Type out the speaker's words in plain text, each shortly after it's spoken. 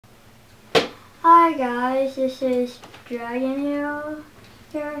Hi guys, this is Dragon Hero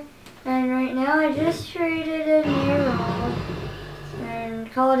here, and right now I just created a new role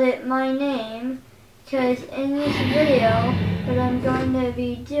and called it My Name, because in this video what I'm going to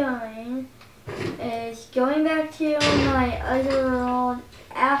be doing is going back to my other world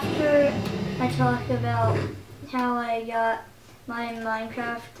after I talk about how I got my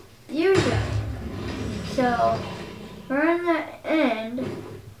Minecraft username. So we're in the end,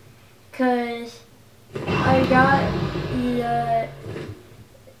 because I got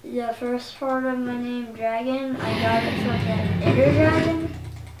the first part of my name, Dragon. I got it from the Ender Dragon.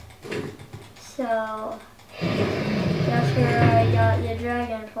 So that's where I got the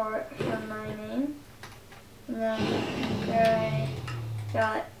dragon part from my name. And then where I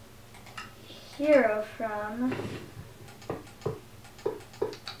got Hero from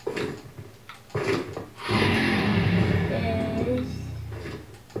is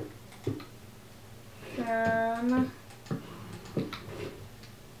from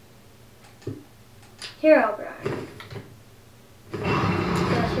Herobrine.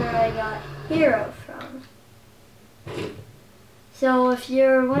 That's where I got Hero from. So if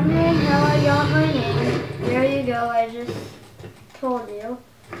you're wondering how I got my name, there you go, I just told you.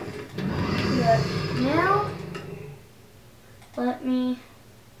 But now, let me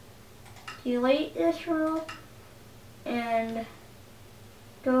delete this world and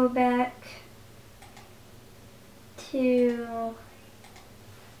go back to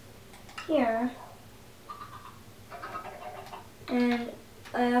here, and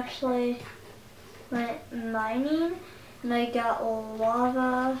I actually went mining and I got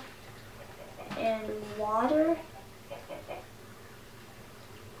lava and water.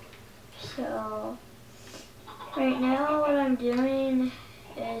 So right now what I'm doing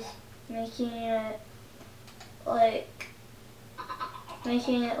is making it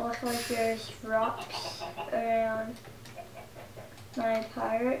look like there's rocks around my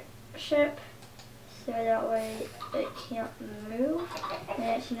pirate ship, so that way it can't move, and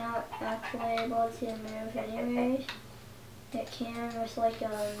it's not actually able to move anyways. It can with like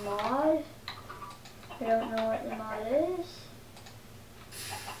a mod. I don't know what the mod is,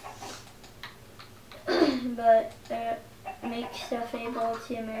 but it makes stuff able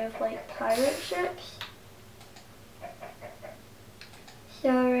to move like pirate ships. So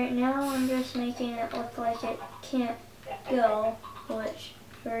right now I'm just making it look like it can't go, which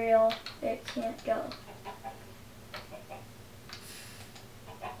for real it can't go.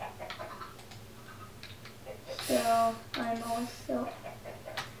 So I'm also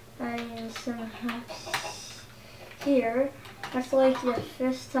adding some hacks here. That's like the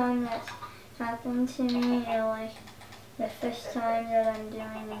first time that's happened to me, and like the first time that I'm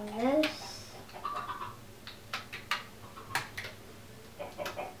doing this.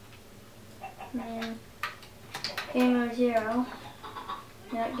 And game mode 0,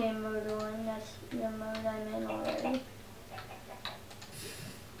 not game mode 1, that's the mode I'm in already.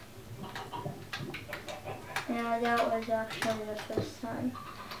 Yeah, that was actually the first time.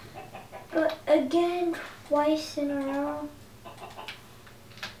 But again, twice in a row.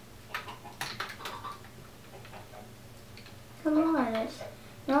 Come on, it's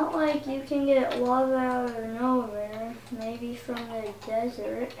not like you can get lava out of nowhere, maybe from the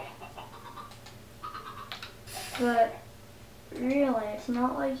desert. But really, it's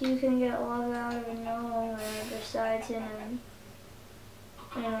not like you can get lava out of nowhere besides in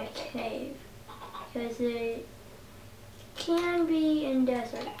a cave. Because they can be in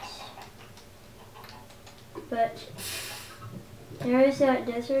deserts. But there is that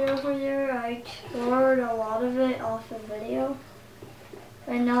desert over there. I explored a lot of it off the video.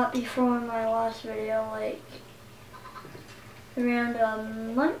 And not before my last video, like around a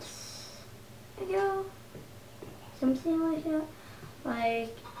month ago. Something like that.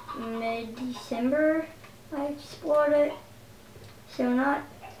 Like mid-December I explored it. So not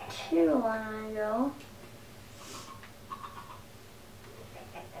too long ago.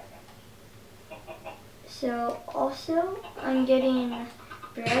 So also I'm getting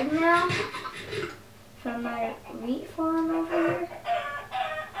bread now from my wheat farm over here.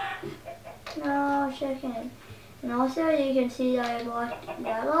 No, chicken. And also you can see that I blocked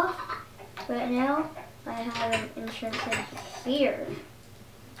that off, but now I have an entrance in here.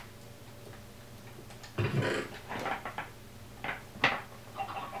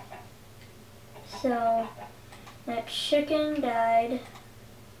 So that chicken died,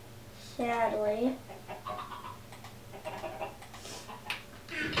 sadly,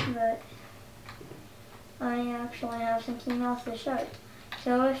 but I actually have something else to show you.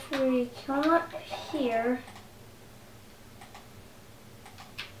 So if we come up here,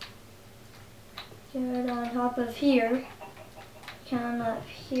 get on top of here. Come up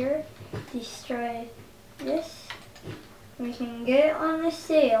here, destroy this. We can get it on the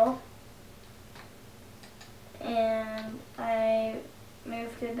sail. And I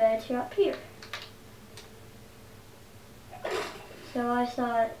moved the bed to up here. So I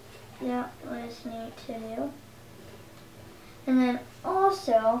thought that was neat to do. And then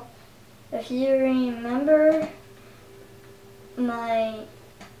also, if you remember my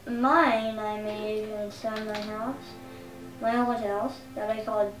mine I made inside my house, my old house, that I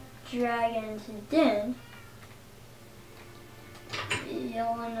called Dragon's Den,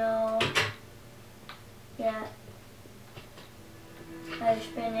 you'll know that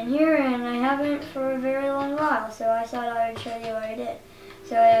I've been in here and I haven't for a very long while, so I thought I would show you what I did.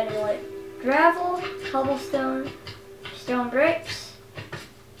 So I added like gravel, cobblestone, stone bricks,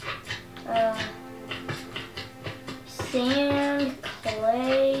 sand,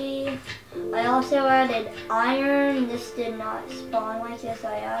 clay. I also added iron. This did not spawn like this.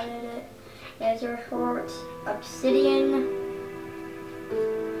 I added it. Nether quartz, obsidian.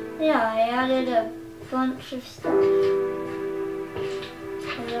 Yeah, I added a bunch of stuff.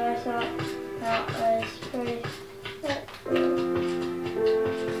 And I thought that was pretty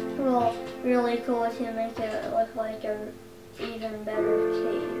well, really cool to make it look like a even better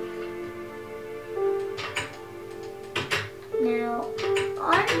cave. Now,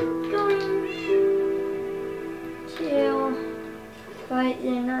 I'm going to fight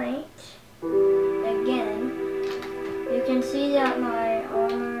the knight again. You can see that my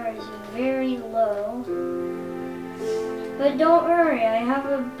armor is very low. But don't worry, I have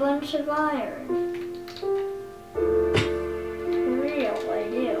a bunch of iron. For real, I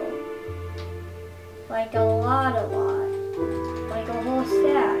do. Like a lot. Like a whole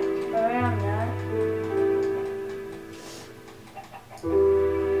stack around that.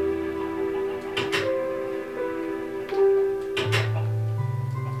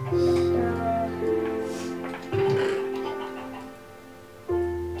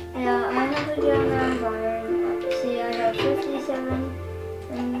 Yeah, I have a good amount of iron. See, I have 57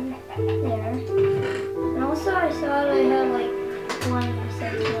 in there. And also I thought I had like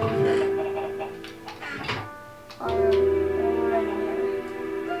 26 million iron in here.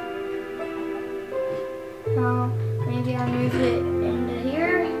 Maybe I moved it into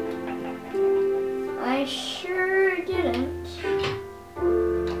here. I sure didn't.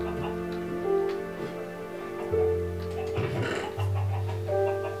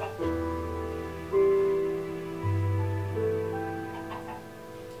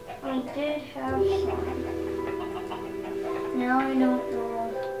 I did have some. Now I don't know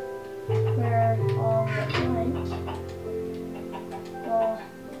where all of it went. Well,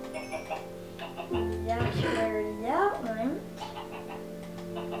 that's where that went.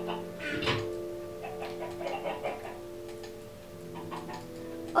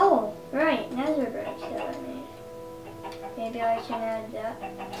 Oh, right, nether bricks that I made. Maybe I can add that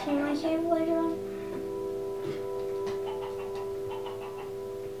to my cave later on.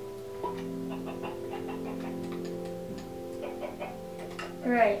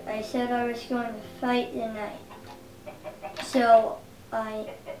 Right, I said I was going to fight the knight. So, I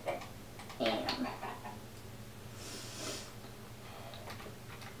am.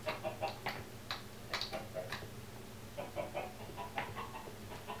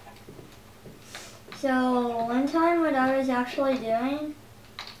 So, one time what I was actually doing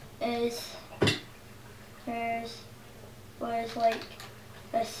is was like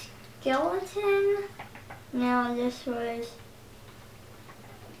a skeleton. Now this was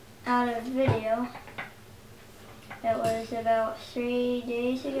out of video. It was about 3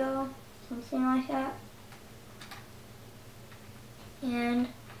 days ago, something like that. And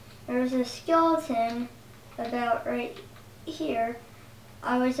there was a skeleton about right here.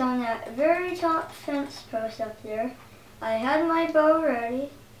 I was on that very top fence post up there. I had my bow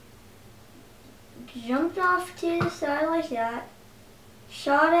ready, jumped off to the side like that,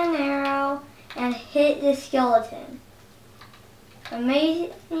 shot an arrow, and hit the skeleton.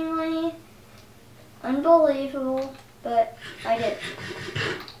 Amazingly, unbelievable, but I did.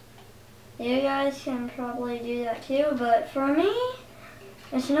 You guys can probably do that too, but for me,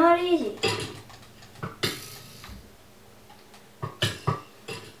 it's not easy.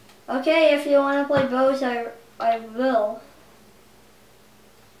 Okay, if you want to play bows, I will.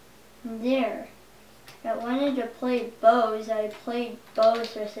 There. I wanted to play bows. I played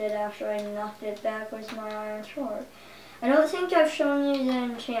bows with it after I knocked it back with my iron sword. I don't think I've shown you the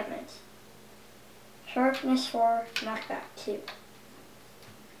enchantments. Sharpness 4, knockback 2.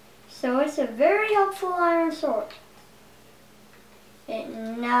 So it's a very helpful iron sword. it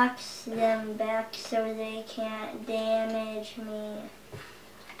knocks them back so they can't damage me.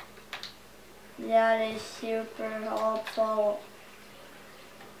 That is super helpful.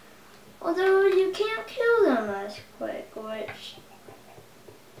 Although you can't kill them as quick, which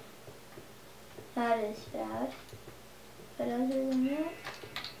that is bad. But other than that,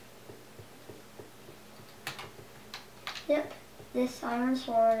 yep, this iron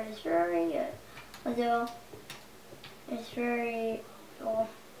sword is very good. Although it's very, well,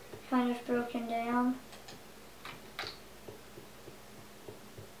 kind of broken down.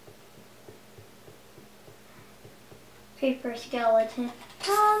 Creeper skeleton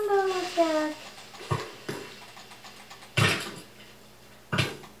combo attack.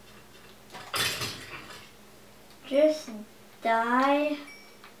 Just die.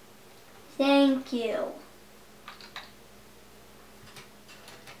 Thank you.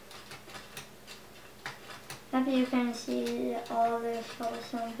 Happy you can see all the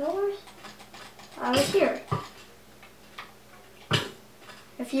cobblestone pillars. I was here.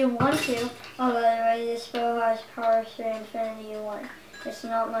 If you want to, oh, by the way, this bow has Power 3 Infinity 1. It's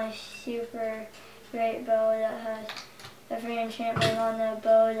not my super great bow that has every enchantment on the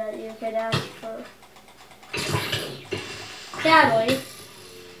bow that you could ask for. Sadly.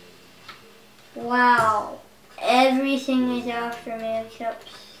 Wow. Everything is after me except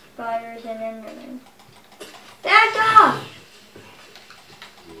spiders and endermen. Back off!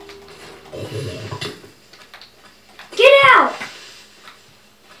 Get out!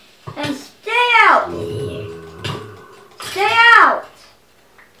 And stay out! Stay out!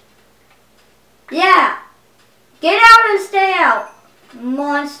 Yeah! Get out and stay out!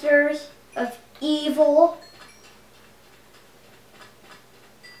 Monsters of evil.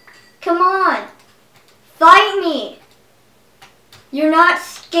 Come on! Fight me! You're not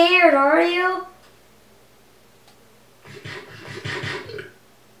scared, are you?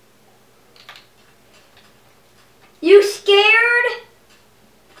 You scared?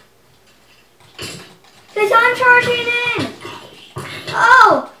 Because I'm charging in!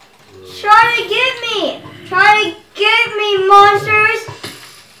 Oh! Try to get me! Try to get me, monsters!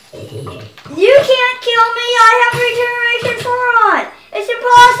 You can't kill me! I have Regeneration 4 on! It's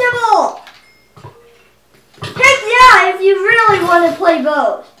impossible! Heck yeah, if you really want to play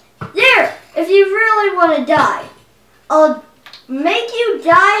bows. There! If you really want to die. I'll make you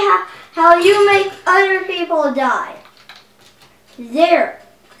die how you make other people die. There.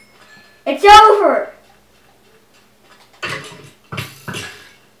 It's over.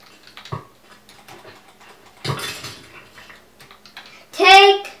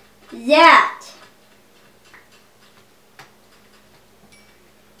 Take that.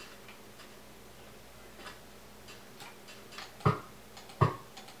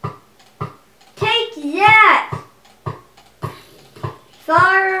 Take that.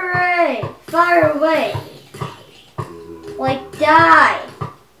 Fire away. Fire away. Like die.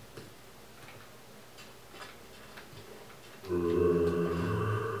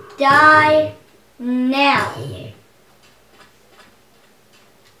 Die now.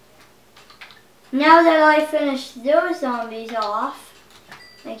 Now that I finished those zombies off,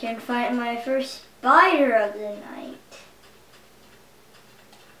 I can fight my first spider of the night.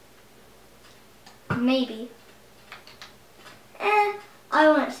 Maybe. I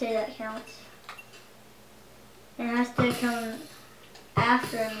wouldn't say that counts. It has to come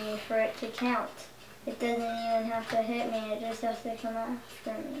after me for it to count. It doesn't even have to hit me, it just has to come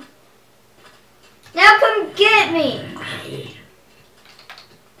after me. Now come get me!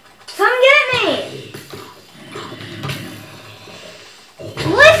 Come get me!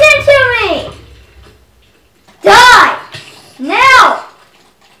 Listen to me! Die! Now!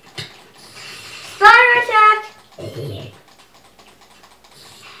 Spider attack!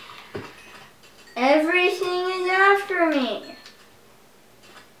 Everything is after me.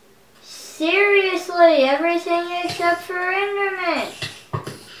 Seriously, everything except for Enderman.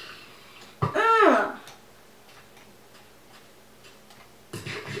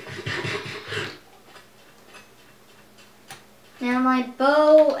 Now my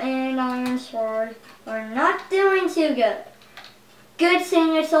bow and iron sword are not doing too good. Good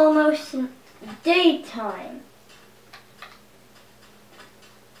thing it's almost daytime.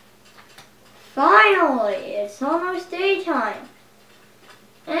 Finally, it's almost daytime.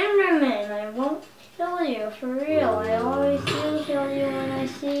 Enderman, I won't kill you, for real. I always do kill you when I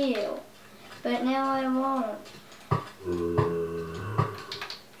see you. But now I won't.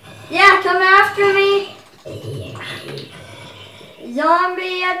 Yeah, come after me!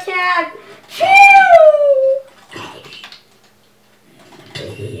 Zombie attack! Phew!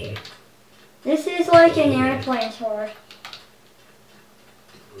 This is like an airplane sword.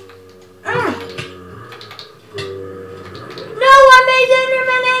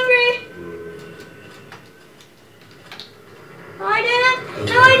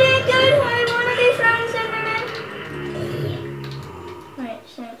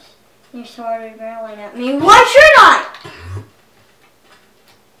 You started growling at me. Why should I?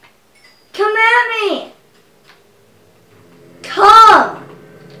 Come at me! Come!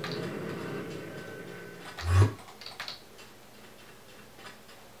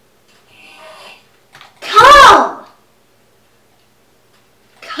 Come!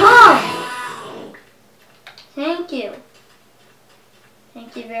 Come! Thank you.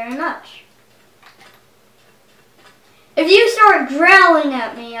 Thank you very much. If you start growling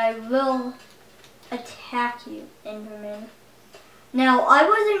at me, I will attack you, Enderman. Now, I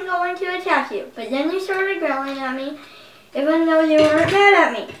wasn't going to attack you, but then you started growling at me, even though you weren't mad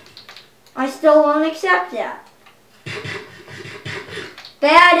at me. I still won't accept that.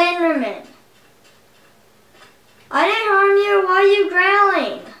 Bad Enderman. I didn't harm you. Why are you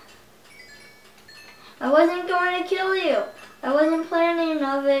growling? I wasn't going to kill you. I wasn't planning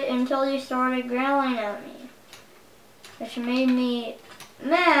of it until you started growling at me. Which made me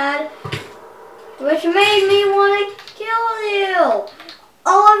mad. Which made me want to kill you.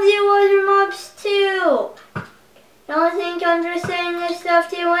 All of you other mobs too. Don't think I'm just saying this stuff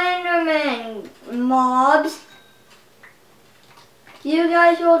to Enderman mobs. You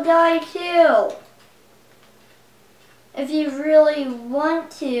guys will die too. If you really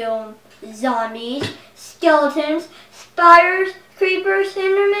want to. Zombies, skeletons, spiders, creepers,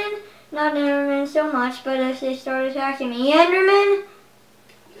 Endermen. Not Endermen so much, but if they start attacking me, Endermen.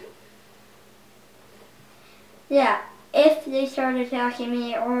 Yeah, if they start attacking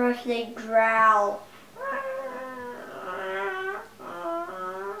me or if they growl.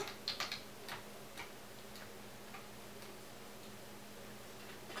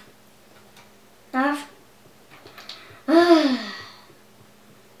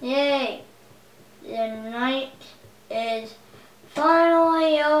 Yay! The night is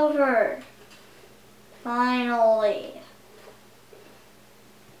finally over. Finally.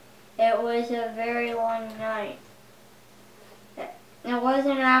 It was a very long night. It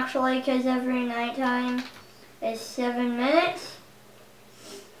wasn't actually, because every nighttime is 7 minutes.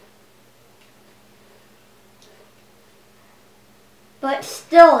 But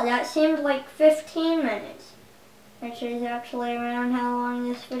still, that seemed like 15 minutes. Which is actually around how long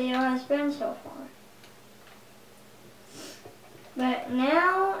this video has been so far. But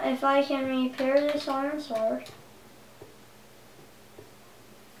now, if I can repair this iron sword.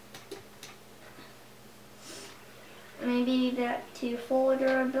 Maybe back to full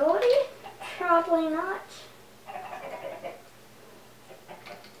durability? Probably not.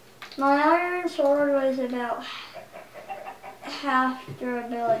 My iron sword was about half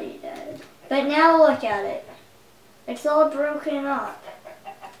durability dead. But now look at it. It's all broken up.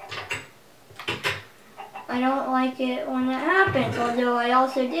 I don't like it when that happens, although I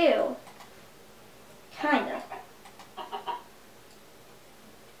also do. Kinda.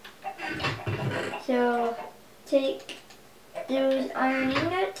 So, take those iron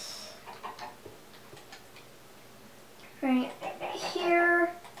ingots. Right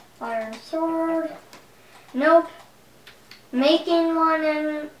here. Iron sword. Nope. Making one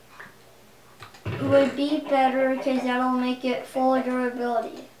and would be better because that'll make it full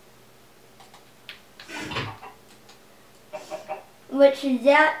durability. Which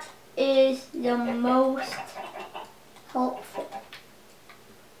that is the most helpful.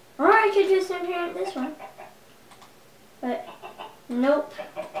 Or I could just enchant this one. But nope.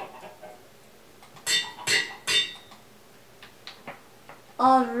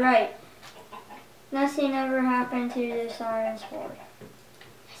 Alright. Nothing ever happened to this iron sword.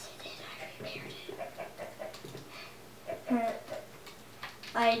 Yes it did, I repaired it.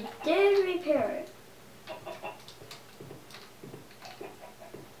 I did repair it.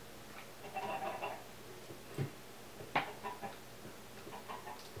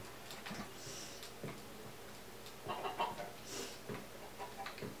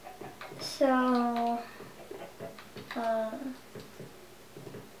 So,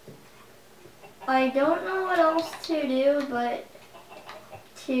 I don't know what else to do but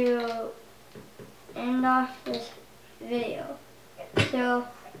to end off this video. So,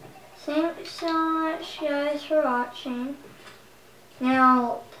 thanks so much guys for watching.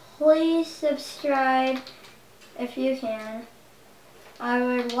 Now, please subscribe if you can. I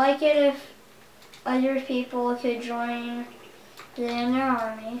would like it if other people could join the Ender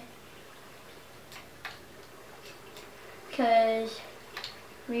Army. Because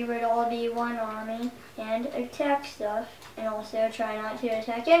we would all be one army and attack stuff, and also try not to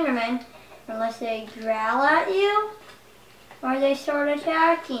attack Endermen unless they growl at you or they start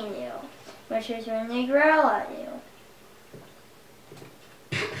attacking you, which is when they growl at you.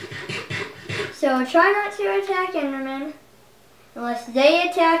 So try not to attack Endermen unless they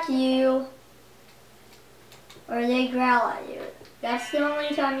attack you or they growl at you. That's the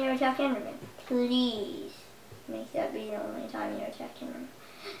only time you attack Enderman. Please make that be the only time you attack Enderman.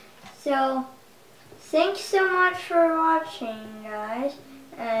 So, thanks so much for watching, guys,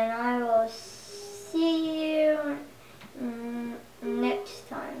 and I will see you next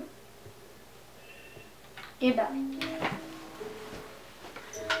time. Goodbye.